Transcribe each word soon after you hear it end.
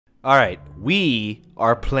All right, we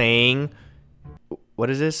are playing. What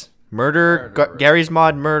is this? Gary's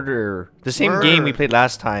Mod Murder. The same game we played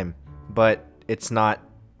last time, but it's not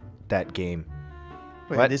that game.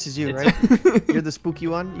 Wait, what? This is you, right? You're the spooky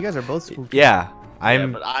one. You guys are both spooky. Yeah,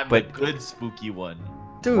 but I'm a good spooky one.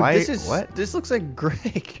 Dude, Why? this is what? This looks like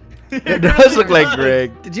Greg. It does look like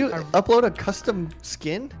Greg. Did you upload a custom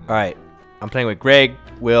skin? All right, I'm playing with Greg,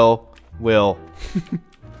 Will.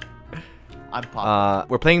 I'm Papa.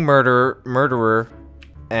 We're playing murderer,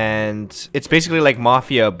 and it's basically like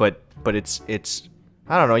Mafia, but it's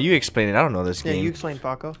I don't know. You explain it. I don't know this game. Yeah, you explain,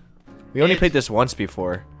 Paco. We only played this once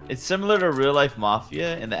before. It's similar to real life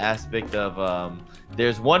Mafia in the aspect of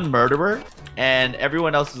there's one murderer and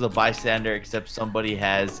everyone else is a bystander except somebody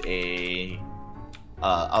has a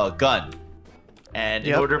gun. And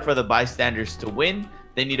in order for the bystanders to win,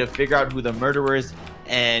 they need to figure out who the murderer is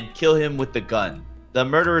and kill him with the gun. The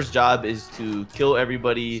murderer's job is to kill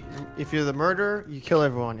everybody. If you're the murderer, you kill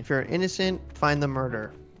everyone. If you're innocent, find the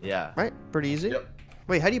murderer. Yeah. Right? Pretty easy? Yep.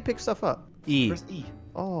 Wait, how do you pick stuff up? E. Press E.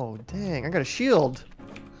 Oh, dang. I got a shield.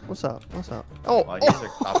 What's up? What's up? Oh, Wow, you guys are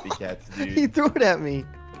copycats, dude. He threw it at me.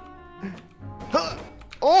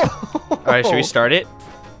 Oh! All right, should we start it?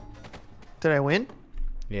 Did I win?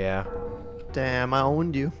 Yeah. Damn, I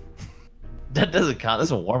owned you. That doesn't count.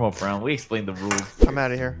 That's a warm-up round. We explained the rules. I'm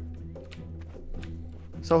out of here.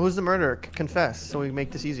 So who's the murderer? Confess, so we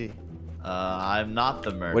make this easy. I'm not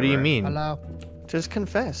the murderer. What do you mean? Hello. Just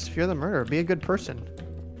confess. If you're the murderer, be a good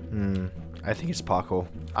person. I think it's Paco.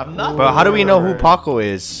 I'm not. But how do we know who Paco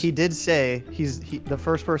is? He did say he's the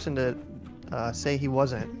first person to say he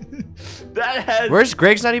wasn't. That has. Where's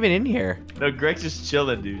Greg's not even in here? No, Greg's just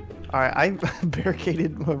chilling, dude. All right, I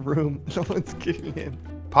barricaded my room. No one's getting in.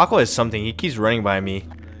 Paco is something. He keeps running by me.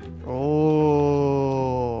 Oh.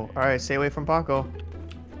 All right, stay away from Paco.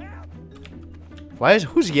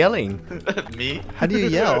 Who's yelling? Me? How do you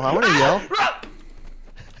yell? I want to yell.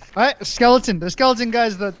 Alright, skeleton. The skeleton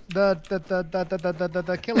guy's the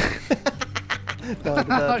killer.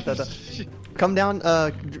 Come down,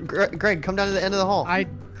 Greg. Come down to the end of the hall.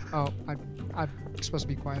 I'm supposed to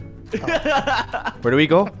be quiet. Where do we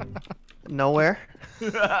go? Nowhere.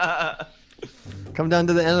 Come down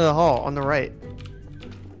to the end of the hall on the right.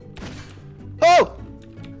 Oh!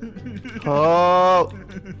 Oh!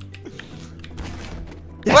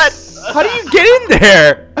 What? How do you get in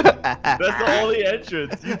there? That's the only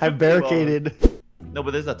entrance. I barricaded. No,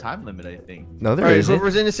 but there's a time limit, I think. No, there All right, isn't.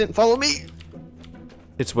 whoever's innocent, follow me.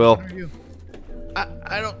 It's Will. Where are you?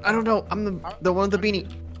 I don't know. I'm the one with the beanie.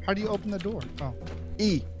 How do you open the door? Oh.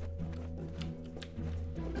 E.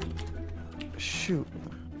 Shoot.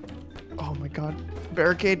 Oh my god.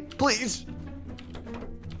 Barricade, please.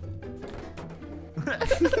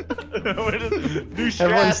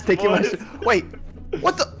 Everyone's taking my... Wait.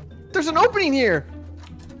 What the? There's an opening here.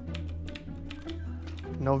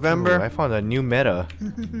 November. Ooh, I found a new meta.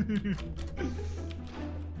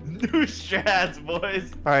 New strats,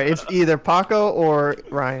 boys. All right, it's either Paco or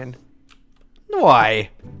Ryan. Why?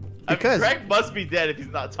 Because Greg must be dead if he's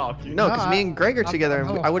not talking. no, because me and Greg are together,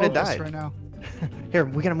 and I would have died. Right now. Here,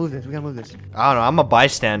 we gotta move this. We gotta move this. I don't know. I'm a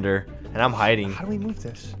bystander, and I'm hiding. How do we move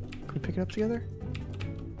this? Can we pick it up together?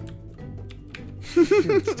 Dude,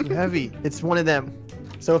 it's too heavy. It's one of them.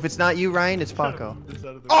 So if it's not you, Ryan, it's Paco.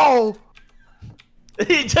 Oh!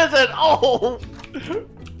 He just said, "Oh."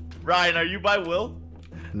 Ryan, are you by Will?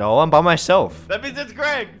 No, I'm by myself. That means it's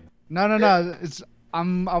Greg. No. It's I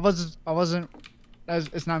wasn't.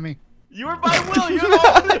 It's not me. You were by Will. You're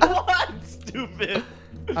the only one. Stupid.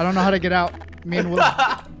 I don't know how to get out. Me and Will.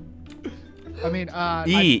 I mean,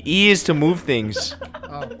 E is to move things.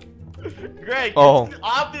 Oh. Greg, Oh. it's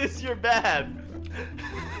obvious you're bad.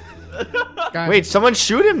 Guys, Wait, someone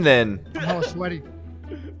shoot him then. I'm hella sweaty.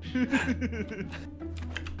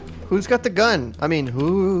 Who's got the gun? I mean,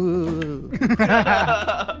 who?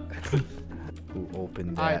 Who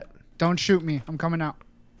opened that? Don't shoot me. I'm coming out.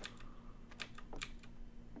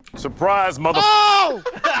 Surprise, mother. Oh!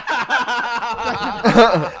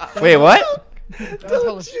 Wait, what? That was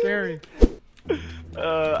hella scary.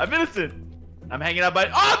 I'm innocent. I'm hanging out by.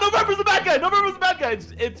 Oh, November's the bad guy. November's the bad guy.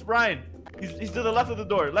 It's Ryan. He's to the left of the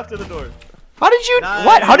door. Left of the door. How did you? Nice.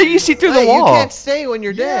 What? How did you see through the Hey, wall? you can't stay when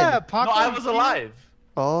you're Yeah, dead. Paco, No, I was alive.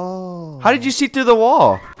 Oh. How did you see through the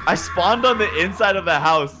wall? I spawned on the inside of the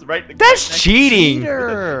house, right? That's cheating.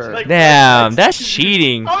 Cheater. Like, Damn, that's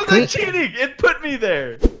cheating. How was that cheating? It put me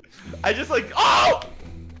there. I just like, oh!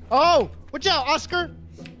 Oh! Watch out, Oscar!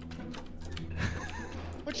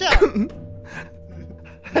 Watch out!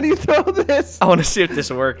 How do you throw this? I want to see if this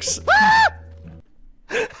works.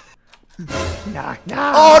 Knock,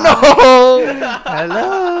 knock. Oh no!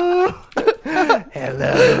 Hello.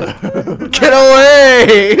 Hello. Get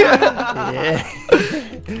away! Yeah.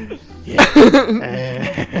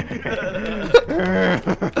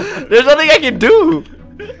 There's nothing I can do.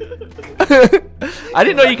 I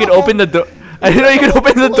didn't know you could open the door. I didn't know you could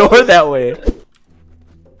open the door that way.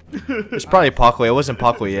 It's probably Paco. It wasn't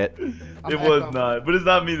Paco yet. It was not, but it's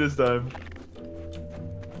not me this time.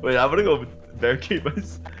 Wait, I'm gonna go barricade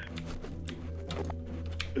myself.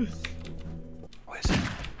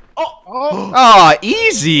 Oh,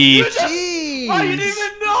 easy. Jeez. Oh, you didn't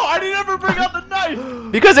even know! I didn't ever bring out the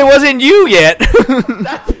knife! Because it wasn't you yet.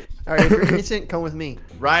 That's... Alright, if you're innocent, come with me.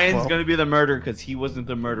 Ryan's gonna be the murderer because he wasn't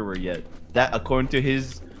the murderer yet. That, according to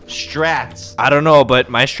his strats. I don't know, but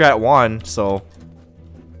my strat won, so.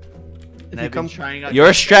 And you I've been come- trying out. Your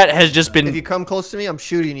strat has just If been. you come close to me, I'm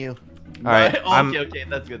shooting you. Alright, Okay, okay,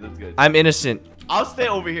 that's good, that's good. I'm innocent. I'll stay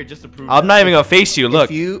over here just to prove. I'm not even gonna face you.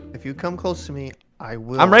 Look, If you come close to me, I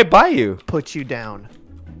will. I'm right by you. Put you down.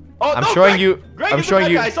 Oh, I'm no, showing Greg! you- Greg I'm is the showing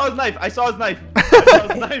bad you- guy. I saw his knife. I saw his knife. I saw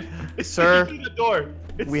his knife. It's Sir, sticking through the door.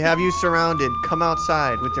 It's We have you surrounded. Come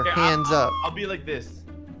outside with your Here, hands up. I'll be like this.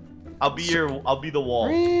 I'll be the wall.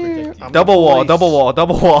 Protect you. I'm Double wall, police. double wall,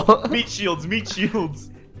 double wall. Meat shields, meat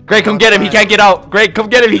shields. Greg, come get him. He can't get out. Greg, come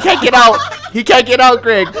get him. He can't get out. He can't get out,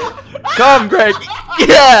 Greg. Come, Greg.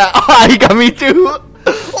 Yeah. Oh, he got me too.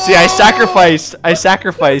 See, I sacrificed. I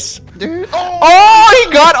sacrificed. Dude. Oh,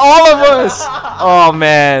 he got all of us. Oh,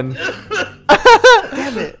 man.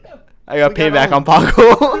 Damn it. I got We got payback all- on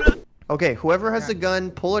Paco. Okay, whoever has the gun,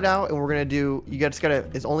 pull it out, and we're gonna do. You guys gotta.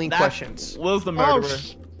 It's only questions. Will's the Oh,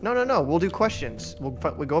 murderer. No. We'll do questions.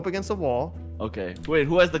 We go up against the wall. Okay. Wait,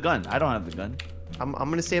 who has the gun? I don't have the gun. I'm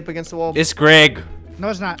gonna stay up against the wall. It's Greg. No,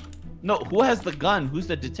 it's not. No, who has the gun? Who's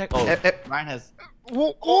the detective? Oh, Ryan has.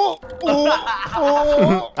 Oh, oh, oh,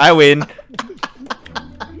 oh. I win.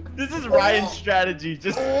 This is Ryan's strategy.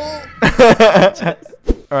 Just. All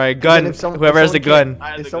right, And gun. if some- Whoever if has the someone gun.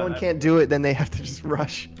 I have If the someone gun. can't do it, then they have to just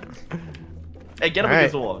rush. Hey, get up All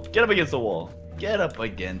against right. the wall. Get up against the wall. Get up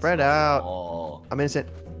against Spread the out. wall. I'm innocent.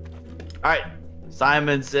 All right.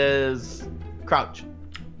 Simon says crouch.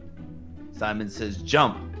 Simon says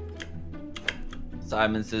jump.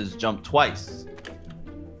 Simon says jump twice.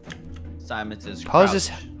 Simon says How crouch. does this?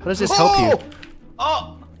 How does this help you?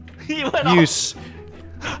 Oh! He went off. Use.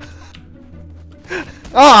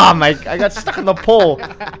 Oh my! I got stuck on the pole.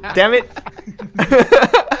 Damn it!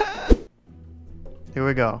 Here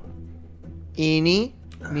we go. Eeny,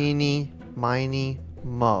 meeny, miny,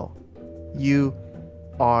 mo. You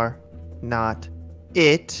are not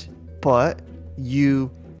it, but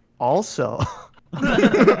you also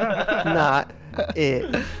not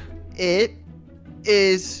it. It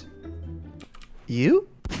is you?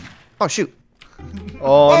 Oh shoot.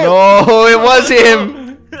 Oh no! It was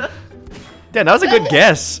him. Damn, that was a good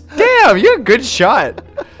guess. Damn, you're a good shot.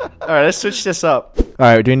 All right, let's switch this up. All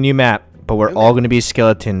right, we're doing a new map, but we're all gonna be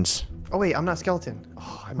skeletons. Oh wait, I'm not skeleton.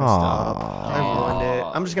 Oh, I messed up. I ruined it.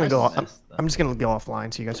 I'm just gonna go. I'm just gonna go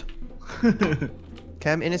offline. See you guys.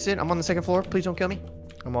 Okay, I'm innocent. I'm on the second floor. Please don't kill me.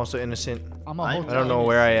 I'm also innocent. I'm a I hotel. I don't know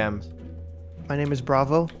where I am. My name is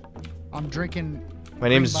Bravo. I'm drinking. My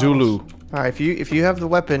name's Green bottles. Zulu. All right, if you have the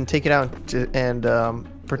weapon, take it out and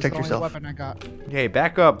protect It's the yourself. only weapon I got. Hey,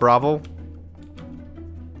 back up, Bravo.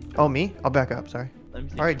 Oh, me? I'll back up. Sorry. Let me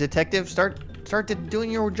see. All right, detective, start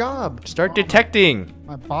doing your job. Start detecting.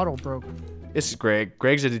 My bottle broke. This is Greg.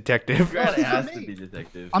 Greg's a detective. Grant It's has not to me. be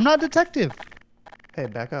detective. I'm not a detective. Hey,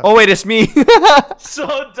 back up. Oh wait, it's me.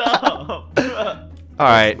 So dumb. All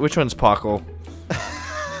right, which one's Paco?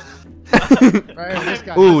 Right, this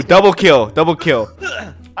guy. Ooh, double kill, double kill.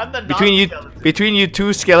 I'm the Between you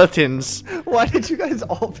two skeletons. Why did you guys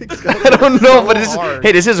all pick I skeleton? don't know, but hard.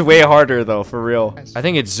 this is way harder though, for real. I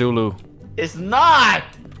think it's Zulu. It's not.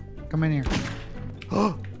 Come in here.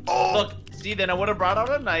 Look, see, then I would have brought out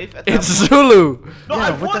a knife. At that It's Zulu. point. No, Yeah,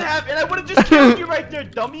 I what would the- have, and I would have just killed you right there,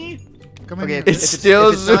 dummy. Come in Okay, here. It's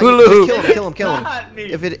still not you, Zulu. just kill him, kill him. Not me.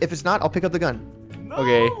 If it's not, I'll pick up the gun. No,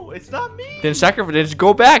 Okay. it's not me. Then sacrifice. Then just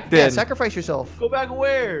go back Yeah, then. sacrifice yourself. Go back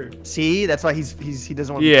where? See, that's why he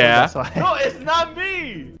doesn't want to. Yeah. That's why. No, it's not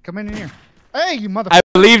me. Come in here. Hey, you mother. I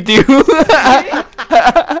believed you.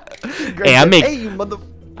 Hey, Hey, you mother.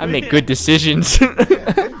 I make good decisions.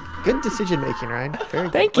 Good decision making, Ryan. Very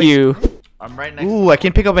good. Thank Wait, you. I'm right next. Ooh, I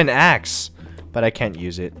can pick up an axe, but I can't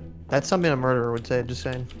use it. That's something a murderer would say. Just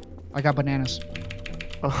saying. I got bananas.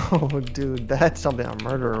 Oh, dude, that's something a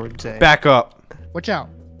murderer would say. Back up. Watch out.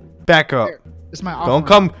 Back up. Here, this is my Don't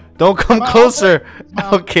offering. come My closer.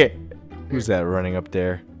 My Okay. Who's that running up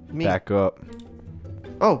there? Me. Back up.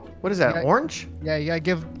 Oh, what is that? Yeah. Orange? Yeah, you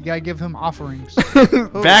gotta give him offerings.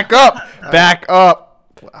 Back up! Back up!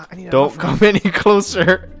 I need an Don't offering. come any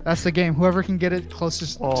closer. That's the game. Whoever can get it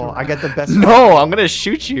closest. Oh, to I got the best. No, I'm gonna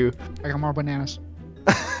shoot you. I got more bananas.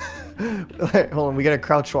 Hold on, we gotta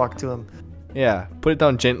crouch walk to him. Yeah, put it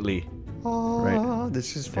down gently. Oh,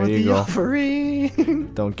 this is for There you the go.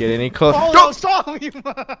 offering. Don't get any close. Oh, Don't- stop!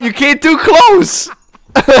 You can't do close!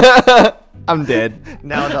 I'm dead.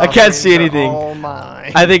 Now the I can't see offerings are anything. all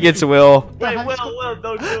mine. I think it's Will. Wait, Will,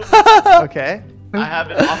 don't do it. Okay. I have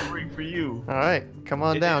an offering for you. All right. Come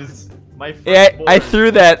on It down. is my Yeah, firstborn. I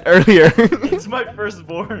threw that earlier. It's my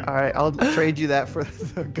firstborn. All right. I'll trade you that for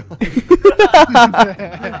the gun.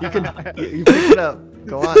 You pick it up.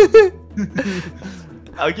 Go on.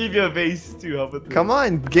 I'll give you a vase too. How about that? Come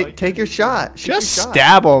on. Take your shot. Shoot Just your shot.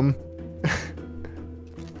 stab him.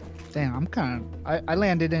 Damn, I'm kind of. I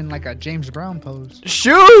landed in like a James Brown pose.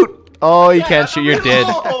 Shoot! Oh, you can't shoot. You're dead.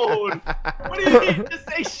 Reload! What do you mean? Just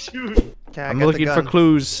say shoot. Okay, I I'm got the looking for gun.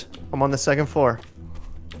 clues. I'm on the second floor.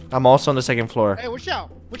 I'm also on the second floor. Hey, watch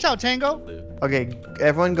out! Watch out, Tango! Okay,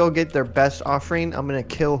 everyone go get their best offering. I'm gonna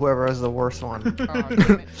kill whoever has the worst one. Oh, damn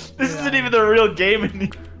it. This isn't even the real game anymore.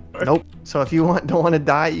 Nope. So if you don't want to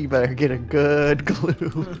die, you better get a good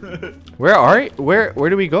clue. Where are you? Where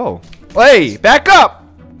do we go? Hey, back up!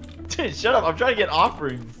 Dude, shut up. I'm trying to get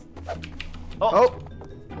offerings. Oh.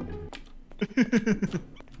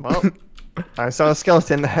 Well, I saw a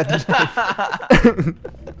skeleton that had the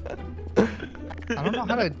knife. I don't know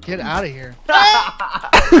how to get out of here.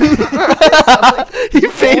 He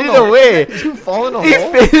faded away. Did you fall in a He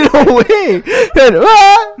hole? faded away. And,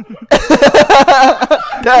 ah!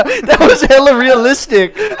 that was hella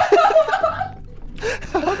realistic. What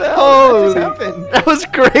the hell Oh, just happened? that was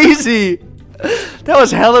crazy. That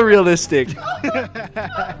was hella realistic.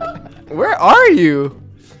 Where are you?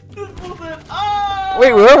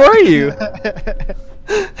 Wait, where were you?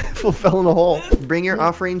 Fool fell in a hole. Bring your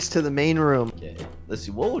offerings to the main room. Okay, let's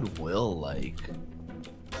see. What would Will like?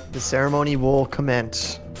 The ceremony will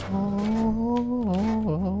commence.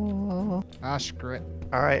 Ah, screw it.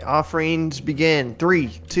 All right, offerings begin. 3,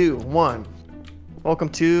 2, 1. Welcome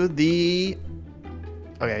to the.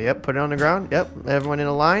 Okay, yep. Put it on the ground. Yep. Everyone in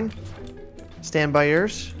a line. Stand by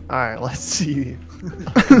yours. All right, let's see.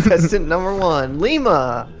 Contestant number 1,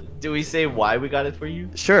 Lima. Do we say why we got it for you?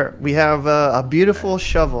 Sure. We have a beautiful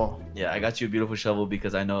shovel. Yeah, I got you a beautiful shovel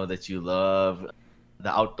because I know that you love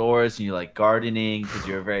the outdoors and you like gardening because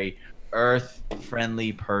you're a very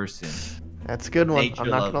earth-friendly person. That's a good one. Nature I'm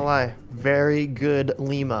not loving. gonna lie. Very good,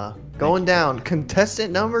 Lima. Going down.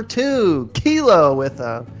 Contestant number 2, Kilo with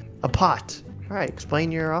a pot. All right,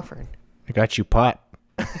 explain your offering. I got you, pot.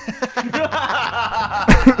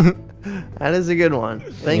 That is a good one.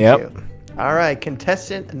 Thank Yep. you. All right,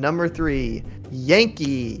 contestant number 3,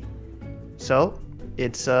 Yankee. So,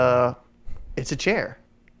 it's a chair.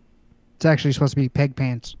 It's actually supposed to be peg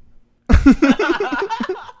pants.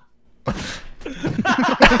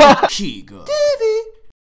 Higa.